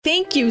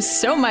Thank you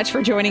so much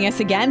for joining us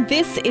again.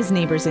 This is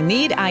Neighbors in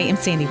Need. I am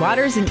Sandy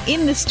Waters, and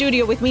in the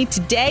studio with me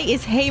today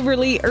is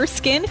Haverly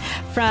Erskine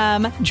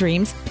from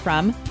Dreams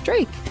from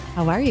Drake.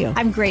 How are you?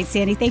 I'm great,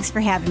 Sandy. Thanks for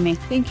having me.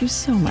 Thank you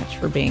so much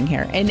for being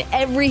here and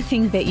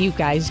everything that you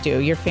guys do.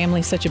 Your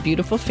family's such a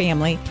beautiful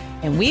family,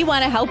 and we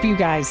want to help you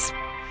guys.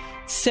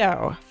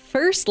 So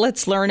first,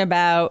 let's learn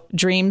about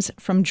Dreams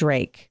from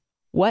Drake.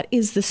 What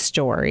is the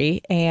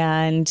story,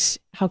 and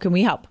how can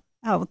we help?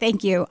 Oh,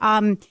 thank you.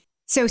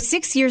 So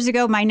 6 years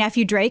ago, my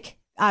nephew Drake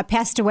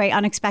passed away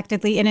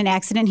unexpectedly in an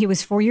accident. He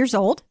was 4 years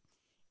old.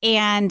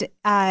 And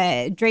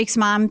Drake's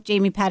mom,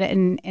 Jamie Pettit,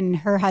 and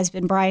her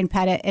husband, Brian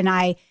Pettit, and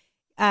I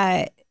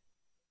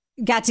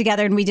got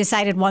together and we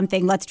decided one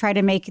thing. Let's try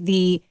to make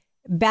the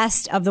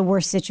best of the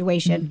worst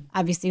situation,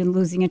 obviously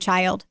losing a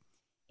child.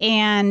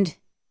 And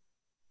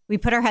we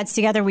put our heads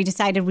together. We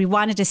decided we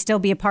wanted to still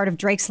be a part of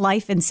Drake's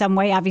life in some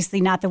way, obviously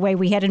not the way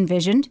we had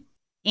envisioned.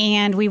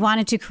 And we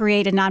wanted to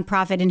create a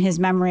nonprofit in his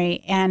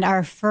memory. And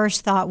our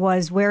first thought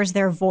was, where's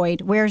their void?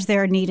 Where's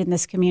their need in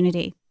this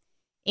community?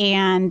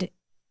 And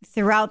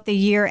throughout the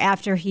year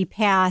after he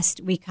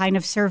passed, we kind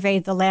of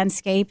surveyed the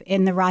landscape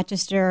in the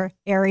Rochester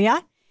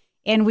area.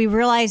 And we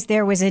realized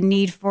there was a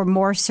need for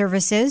more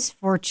services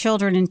for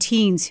children and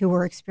teens who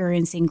were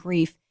experiencing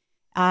grief.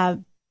 They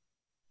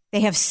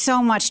have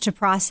so much to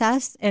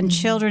process, and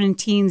children and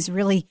teens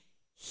really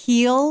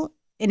heal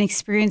and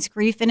experience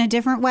grief in a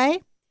different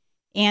way.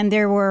 And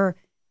there were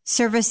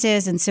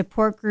services and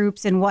support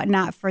groups and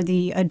whatnot for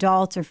the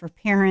adults or for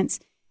parents.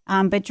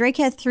 But Drake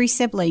had 3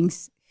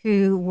 siblings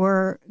who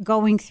were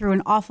going through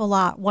an awful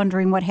lot,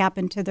 wondering what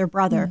happened to their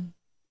brother.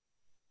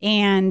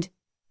 And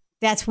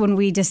that's when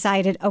we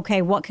decided,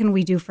 okay, what can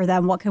we do for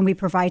them? What can we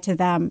provide to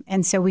them?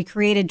 And so we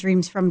created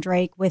Dreams from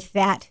Drake with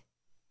that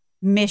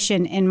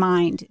mission in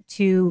mind,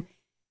 to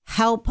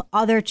help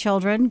other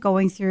children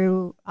going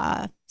through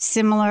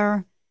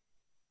similar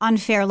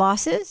unfair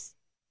losses,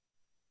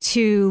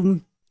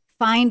 to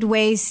find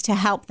ways to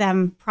help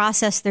them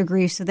process their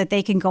grief so that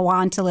they can go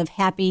on to live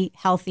happy,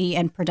 healthy,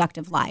 and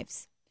productive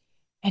lives.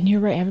 And you're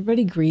right,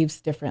 everybody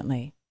grieves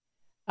differently.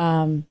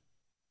 But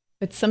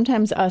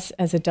sometimes us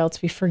as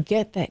adults, we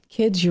forget that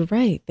kids, you're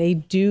right, they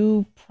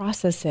do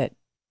process it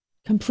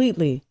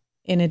completely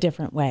in a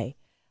different way.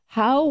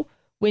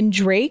 When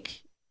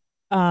Drake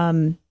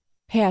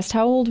passed,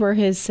 how old were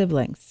his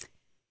siblings?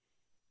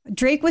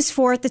 Drake was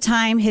 4 at the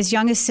time. His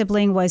youngest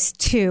sibling was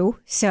 2.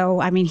 So,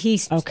 I mean, he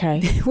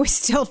was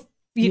still,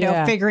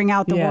 figuring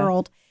out the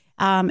world.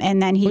 And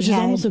then which is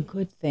almost a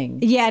good thing.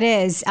 Yeah, it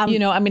is.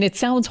 It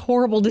sounds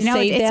horrible to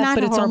say that,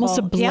 but it's almost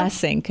a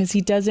blessing because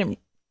he doesn't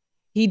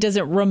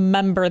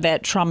remember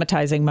that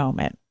traumatizing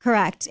moment.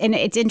 Correct. And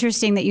it's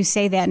interesting that you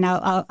say that. And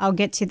I'll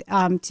get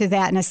to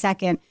that in a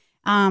second.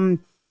 And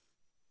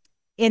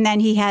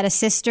then he had a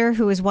sister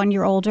who was 1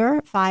 year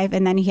older, 5,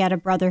 and then he had a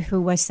brother who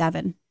was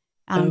 7.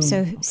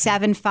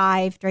 7,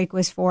 5, Drake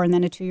was 4, and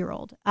then a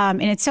 2-year-old.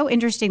 And it's so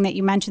interesting that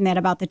you mentioned that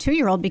about the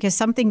 2-year-old, because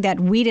something that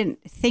we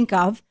didn't think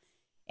of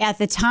at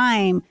the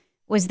time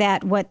was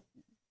that what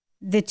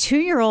the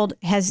 2-year-old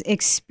has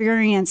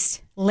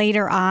experienced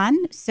later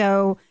on.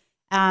 So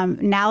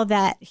now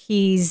that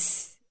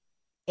he's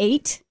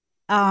 8,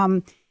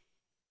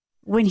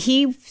 when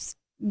he,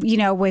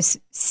 was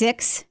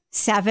 6,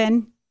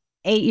 7,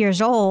 8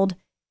 years old,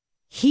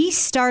 he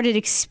started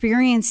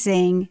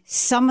experiencing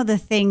some of the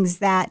things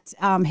that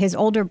his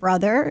older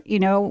brother,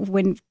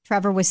 when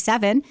Trevor was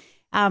 7,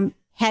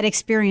 had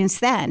experienced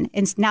then.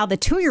 And now the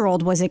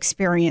 2-year-old was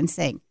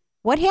experiencing.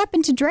 What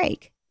happened to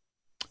Drake?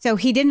 So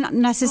he didn't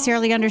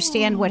necessarily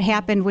understand what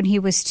happened when he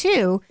was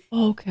 2.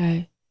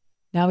 Okay.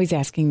 Now he's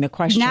asking the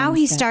questions. Now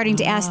he's starting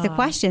to ask the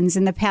questions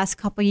in the past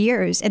couple of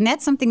years. And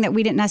that's something that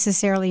we didn't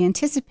necessarily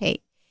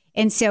anticipate.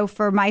 And so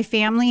for my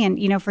family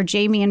and, for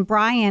Jamie and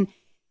Brian,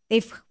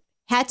 they've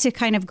had to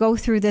kind of go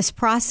through this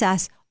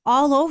process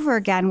all over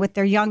again with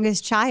their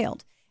youngest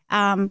child,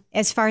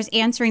 as far as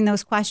answering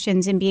those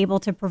questions and be able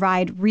to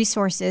provide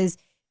resources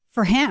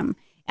for him.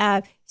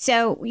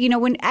 So,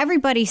 when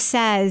everybody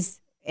says,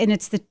 and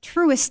it's the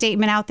truest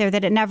statement out there,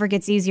 that it never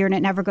gets easier and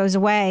it never goes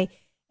away,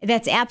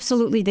 that's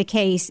absolutely the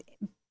case.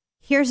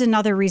 Here's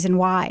another reason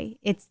why.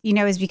 It's,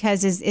 is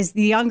because as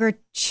the younger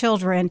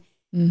children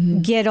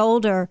get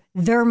older,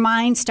 their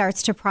mind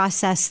starts to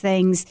process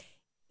things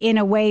in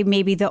a way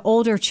maybe the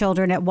older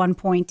children at one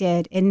point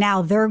did, and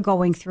now they're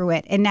going through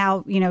it. And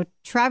now,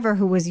 Trevor,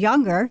 who was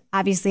younger,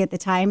 obviously at the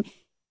time,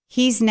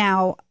 he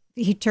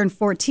turned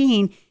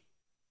 14,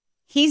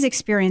 he's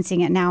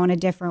experiencing it now in a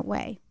different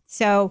way.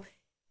 So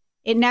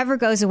it never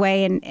goes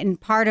away, and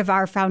part of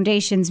our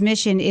foundation's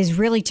mission is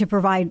really to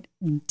provide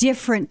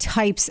different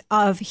types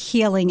of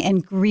healing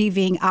and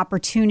grieving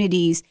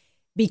opportunities,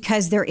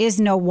 because there is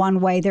no one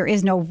way, there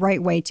is no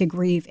right way to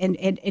grieve.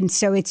 And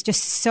so it's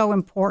just so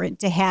important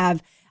to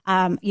have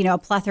a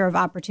plethora of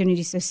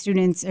opportunities so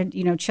students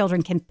and,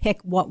 children can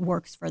pick what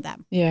works for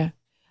them. Yeah.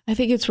 I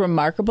think it's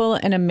remarkable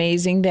and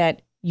amazing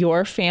that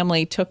your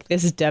family took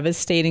this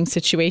devastating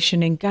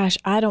situation, and gosh,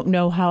 I don't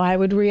know how I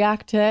would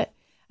react to it.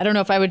 I don't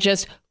know if I would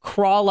just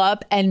crawl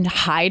up and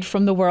hide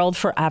from the world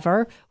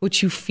forever,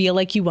 which you feel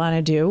like you want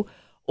to do,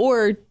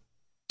 or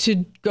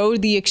to go to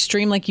the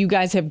extreme like you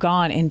guys have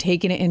gone and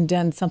taken it and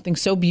done something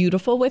so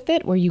beautiful with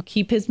it where you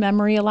keep his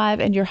memory alive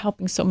and you're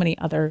helping so many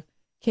other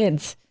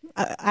kids.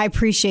 I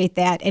appreciate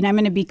that. And I'm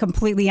going to be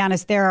completely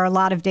honest. There are a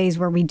lot of days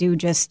where we do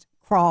just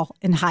crawl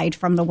and hide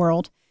from the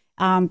world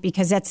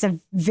because that's a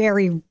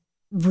very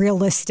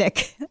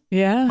realistic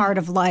part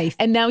of life.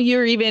 And now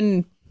you're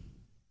even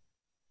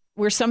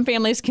where some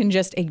families can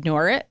just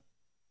ignore it.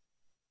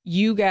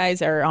 You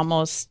guys are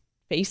almost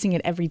facing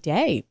it every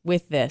day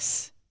with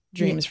this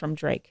Dreams from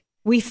Drake.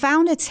 We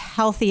found it's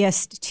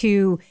healthiest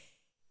to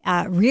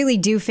really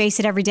do face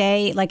it every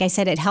day. Like I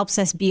said, it helps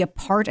us be a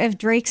part of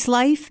Drake's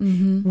life.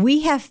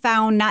 We have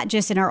found not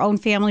just in our own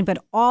family,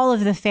 but all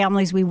of the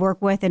families we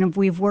work with, and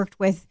we've worked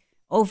with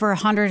over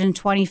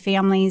 120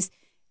 families,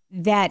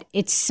 that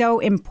it's so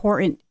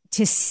important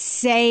to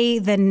say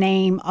the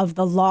name of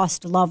the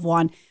lost loved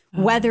one,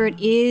 whether it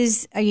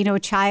is a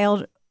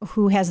child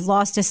who has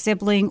lost a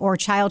sibling or a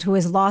child who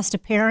has lost a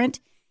parent.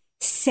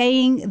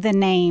 Saying the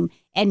name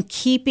and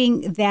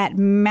keeping that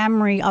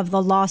memory of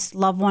the lost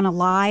loved one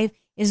alive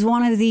is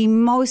one of the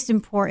most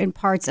important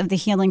parts of the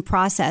healing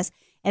process.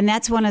 And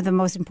that's one of the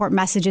most important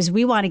messages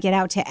we want to get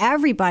out to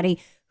everybody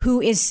who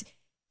is,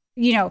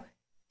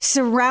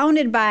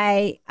 surrounded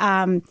by,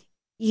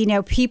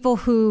 people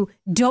who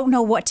don't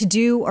know what to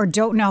do or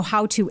don't know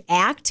how to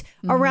act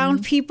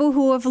around people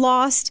who have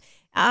lost,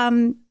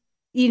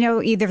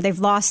 either they've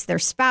lost their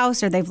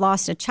spouse or they've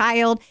lost a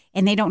child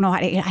and they don't know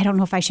I don't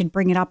know if I should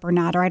bring it up or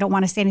not, or I don't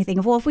want to say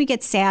anything. Well, if we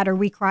get sad or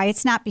we cry,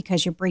 it's not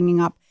because you're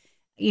bringing up,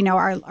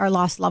 our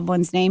lost loved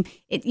one's name.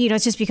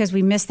 It's just because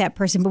we miss that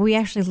person. But we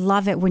actually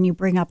love it when you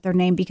bring up their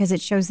name because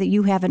it shows that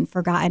you haven't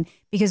forgotten,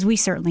 because we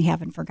certainly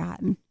haven't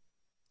forgotten.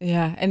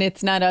 Yeah. And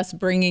it's not us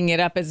bringing it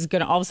up as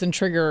going to all of a sudden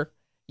trigger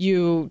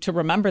you to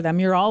remember them.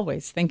 You're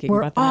always thinking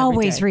about them. We're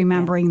always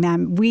remembering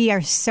them. We are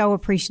so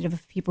appreciative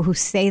of people who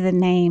say the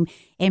name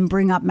and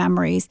bring up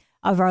memories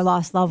of our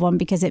lost loved one,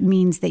 because it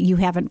means that you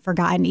haven't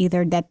forgotten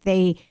either, that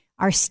they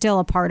are still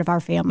a part of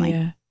our family.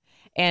 Yeah.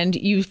 And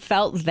you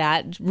felt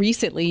that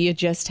recently you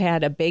just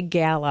had a big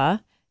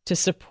gala to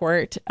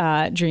support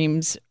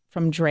Dreams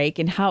from Drake,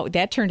 and how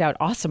that turned out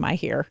awesome, I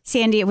hear.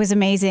 Sandy, it was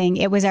amazing.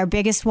 It was our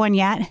biggest one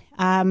yet.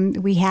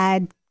 We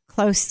had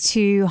close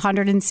to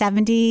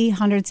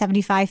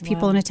 175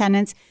 people in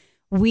attendance.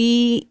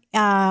 We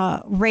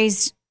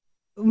raised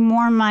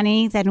more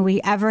money than we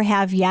ever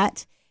have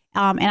yet.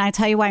 And I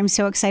tell you why I'm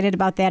so excited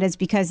about that is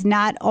because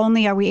not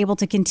only are we able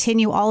to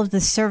continue all of the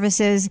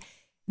services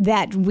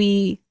that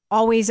we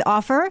always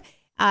offer,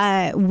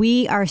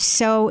 we are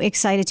so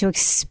excited to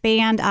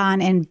expand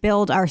on and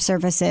build our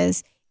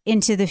services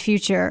into the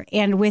future.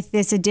 And with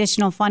this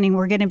additional funding,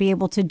 we're going to be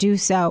able to do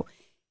so.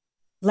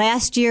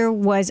 Last year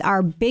was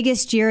our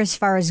biggest year as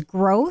far as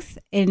growth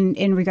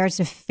in regards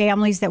to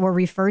families that were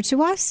referred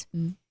to us.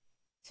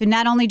 So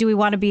not only do we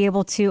want to be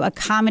able to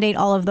accommodate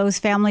all of those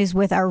families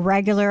with our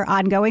regular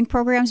ongoing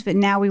programs, but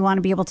now we want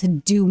to be able to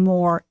do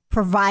more,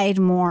 provide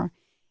more.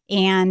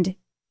 And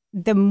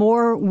the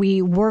more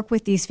we work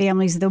with these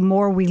families, the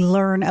more we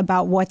learn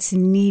about what's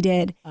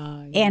needed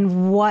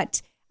and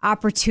what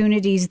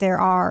opportunities there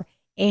are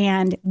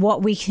and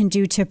what we can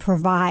do to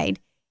provide.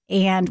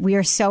 And we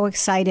are so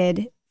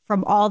excited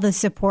from all the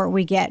support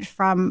we get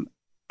from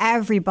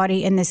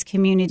everybody in this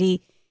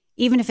community,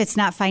 even if it's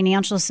not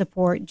financial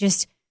support,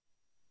 just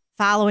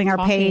following our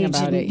page.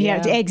 About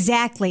it,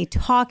 exactly.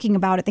 Talking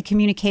about it, the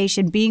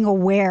communication, being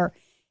aware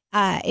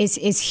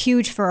is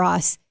huge for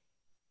us.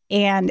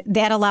 And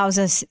that allows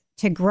us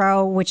to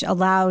grow, which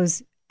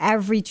allows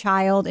every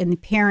child and the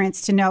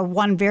parents to know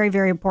one very,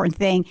 very important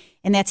thing,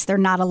 and that's they're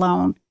not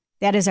alone.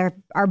 That is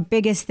our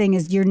biggest thing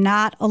is you're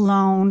not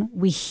alone.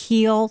 We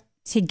heal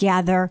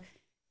together.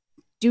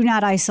 Do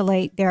not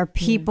isolate. There are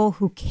people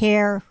who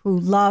care, who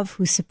love,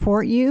 who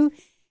support you.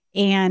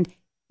 And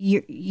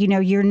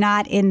you're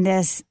not in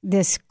this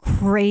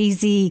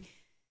crazy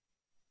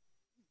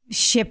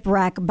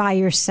shipwreck by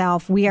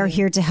yourself. We are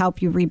here to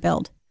help you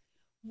rebuild.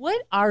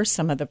 What are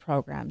some of the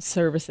programs,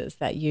 services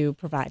that you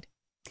provide?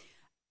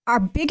 Our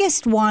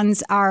biggest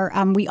ones are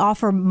we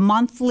offer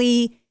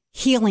monthly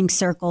healing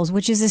circles,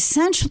 which is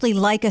essentially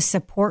like a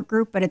support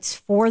group, but it's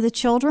for the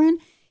children.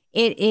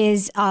 It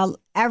is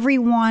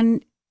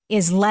everyone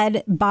is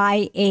led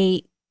by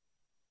a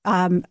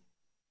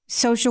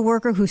social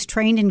worker who's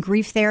trained in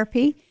grief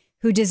therapy,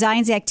 who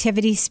designs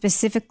activities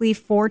specifically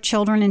for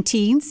children and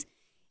teens.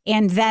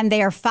 And then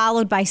they are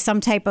followed by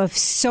some type of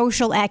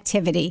social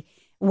activity,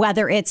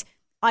 whether it's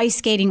ice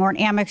skating or an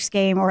Amex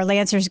game or a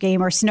Lancers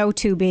game or snow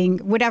tubing,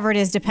 whatever it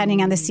is,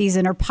 depending on the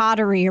season, or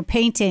pottery or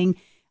painting,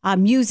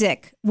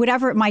 music,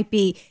 whatever it might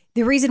be.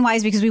 The reason why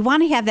is because we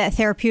want to have that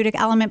therapeutic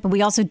element, but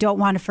we also don't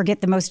want to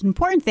forget the most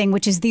important thing,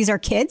 which is these are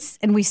kids,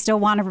 and we still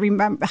want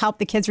to help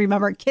the kids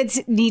remember kids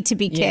need to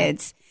be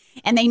kids,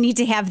 and they need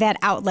to have that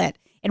outlet.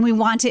 And we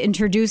want to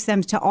introduce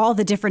them to all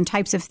the different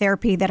types of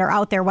therapy that are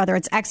out there, whether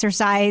it's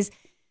exercise,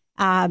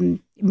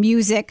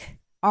 music,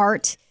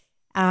 art,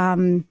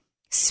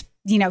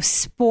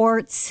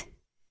 sports.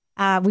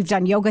 We've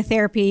done yoga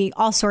therapy,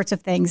 all sorts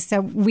of things.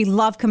 So we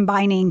love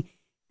combining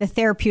the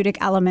therapeutic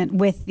element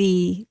with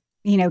the,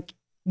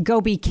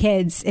 go be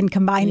kids and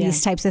combine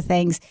these types of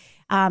things.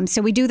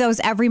 So we do those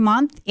every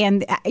month.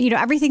 And,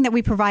 everything that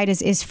we provide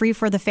is free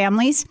for the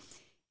families.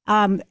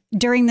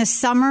 During the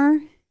summer,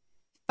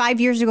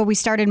 5 years ago, we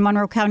started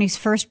Monroe County's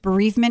first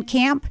bereavement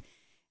camp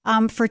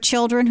for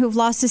children who've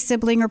lost a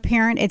sibling or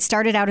parent. It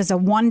started out as a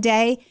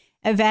one-day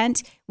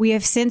event. We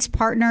have since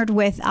partnered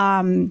with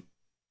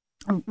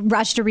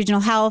Rochester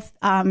Regional Health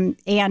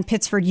and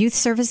Pittsford Youth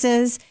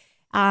Services.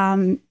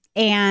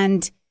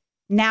 And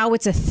now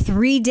it's a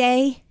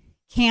 3-day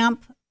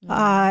camp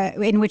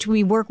in which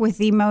we work with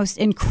the most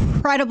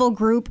incredible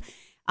group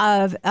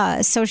of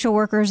social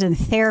workers and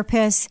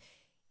therapists,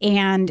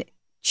 and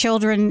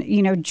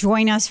children,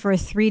 join us for a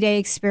 3-day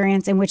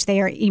experience in which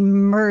they are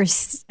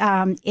immersed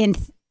in,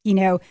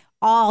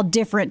 all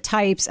different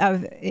types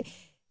of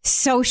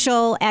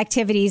social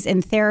activities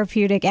and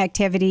therapeutic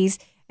activities.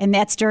 And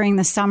that's during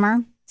the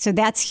summer. So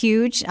that's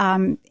huge.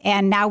 And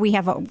now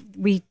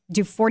we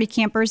do 40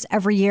 campers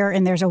every year,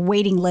 and there's a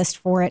waiting list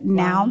for it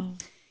now. Wow.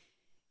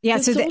 Yeah,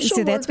 The so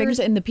social that's big. workers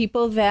and the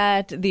people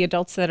the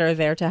adults that are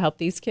there to help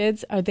these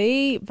kids, are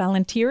they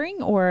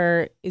volunteering,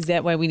 or is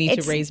that why we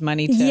need to raise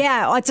money?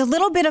 Yeah, it's a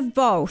little bit of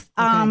both.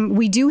 Okay.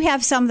 We do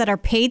have some that are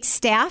paid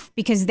staff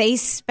because they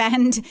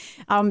spend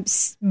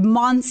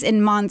months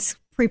and months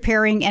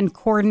preparing and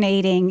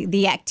coordinating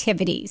the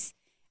activities.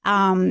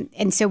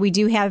 And so we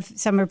do have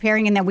some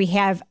preparing, and then we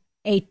have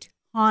a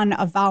ton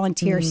of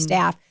volunteer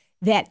staff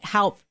that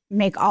help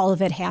make all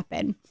of it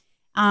happen.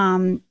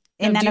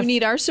 And do you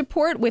need our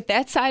support with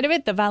that side of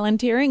it, the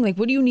volunteering? Like,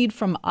 what do you need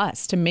from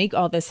us to make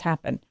all this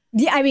happen?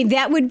 Yeah, I mean,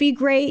 that would be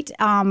great.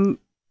 I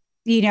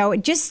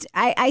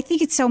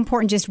think it's so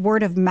important. Just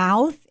word of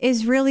mouth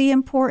is really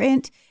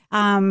important.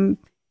 Getting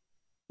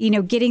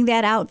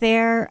that out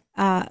there.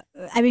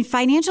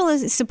 Financial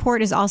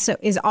support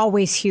is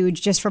always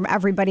huge, just from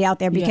everybody out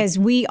there, because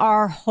we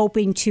are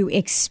hoping to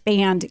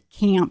expand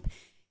camp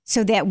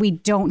so that we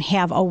don't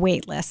have a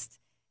wait list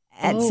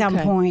at some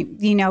point,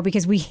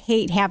 because we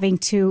hate having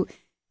to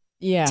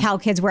tell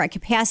kids we're at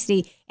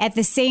capacity. At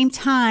the same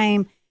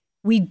time,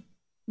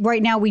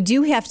 right now we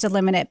do have to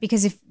limit it,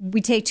 because if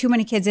we take too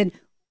many kids in,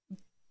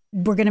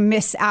 we're going to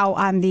miss out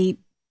on the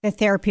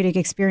therapeutic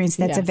experience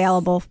that's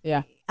available.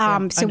 Yeah.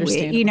 So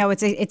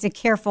it's a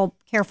careful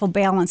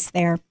balance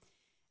there.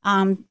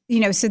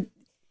 So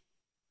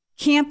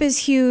camp is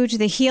huge.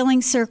 The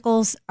healing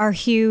circles are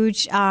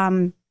huge.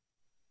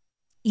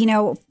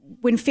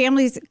 When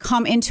families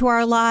come into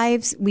our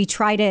lives, we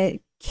try to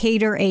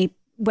cater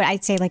what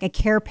I'd say like a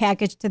care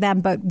package to them,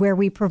 but where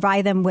we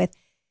provide them with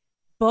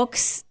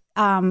books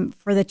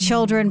for the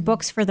children,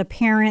 books for the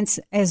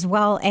parents, as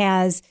well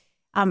as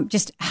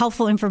just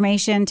helpful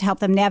information to help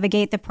them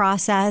navigate the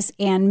process,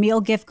 and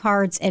meal gift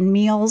cards and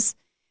meals.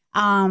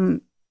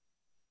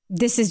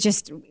 This is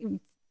just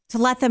to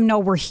let them know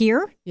we're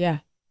here. Yeah.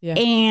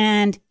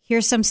 And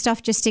here's some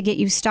stuff just to get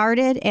you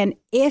started. And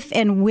if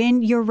and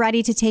when you're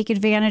ready to take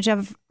advantage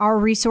of our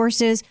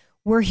resources,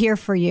 we're here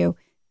for you.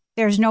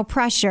 There's no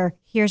pressure.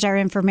 Here's our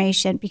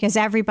information, because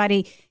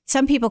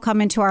some people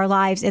come into our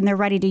lives and they're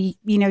ready to,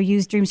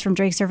 use Dreams from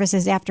Drake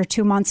services after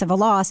 2 months of a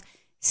loss.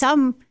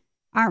 Some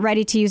aren't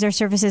ready to use our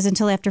services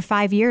until after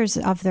 5 years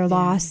of their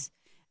loss.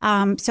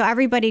 So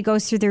everybody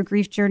goes through their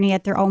grief journey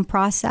at their own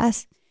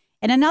process.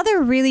 And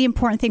another really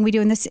important thing we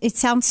do, and it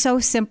sounds so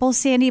simple,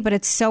 Sandy, but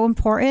it's so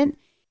important,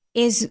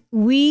 is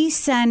we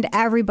send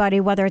everybody,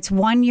 whether it's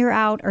 1 year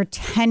out or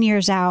 10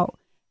 years out,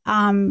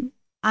 on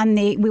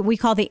we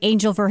call the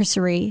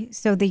angelversary,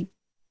 so the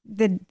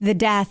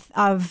death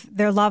of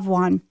their loved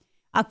one,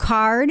 a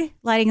card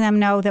letting them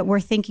know that we're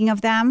thinking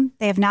of them.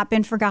 They have not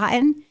been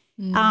forgotten.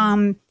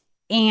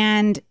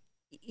 And,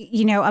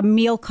 a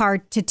meal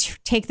card to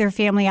take their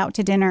family out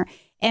to dinner.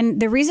 And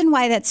the reason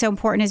why that's so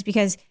important is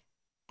because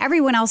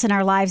everyone else in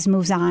our lives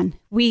moves on.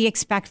 We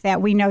expect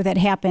that. We know that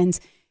happens.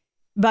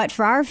 But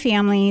for our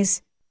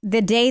families,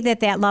 the day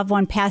that loved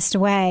one passed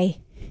away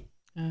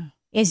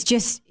is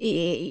just,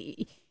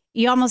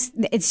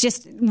 it's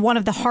just one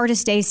of the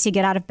hardest days to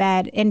get out of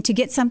bed, and to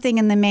get something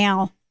in the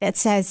mail that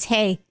says,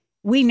 hey,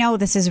 we know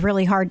this is a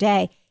really hard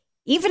day.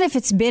 Even if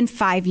it's been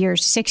 5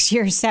 years, 6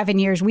 years, 7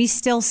 years, we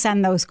still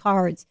send those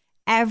cards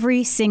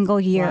every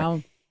single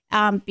year.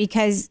 Wow.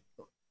 Because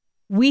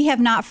we have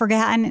not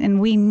forgotten,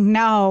 and we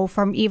know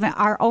from even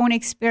our own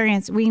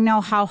experience, we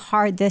know how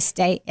hard this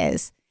day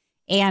is.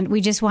 And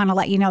we just want to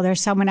let you know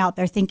there's someone out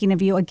there thinking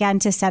of you, again,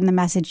 to send the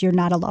message you're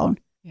not alone.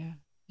 Yeah,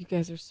 you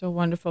guys are so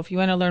wonderful. If you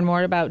want to learn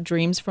more about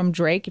Dreams from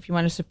Drake, if you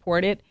want to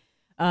support it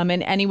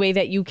in any way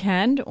that you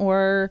can,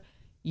 or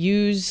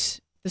use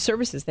the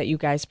services that you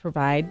guys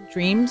provide,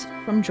 Dreams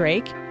from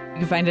Drake, you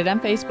can find it on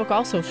Facebook,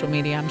 all social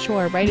media, I'm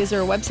sure, right? Is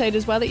there a website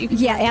as well that you can?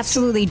 Yeah,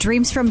 absolutely.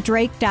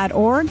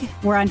 Dreamsfromdrake.org.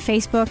 We're on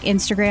Facebook,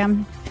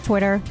 Instagram,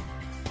 Twitter.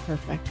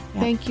 Perfect.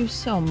 Yeah. Thank you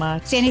so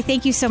much. Sandy,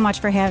 thank you so much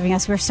for having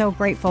us. We're so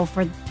grateful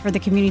for the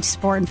community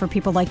support and for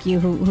people like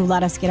you who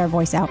let us get our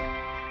voice out.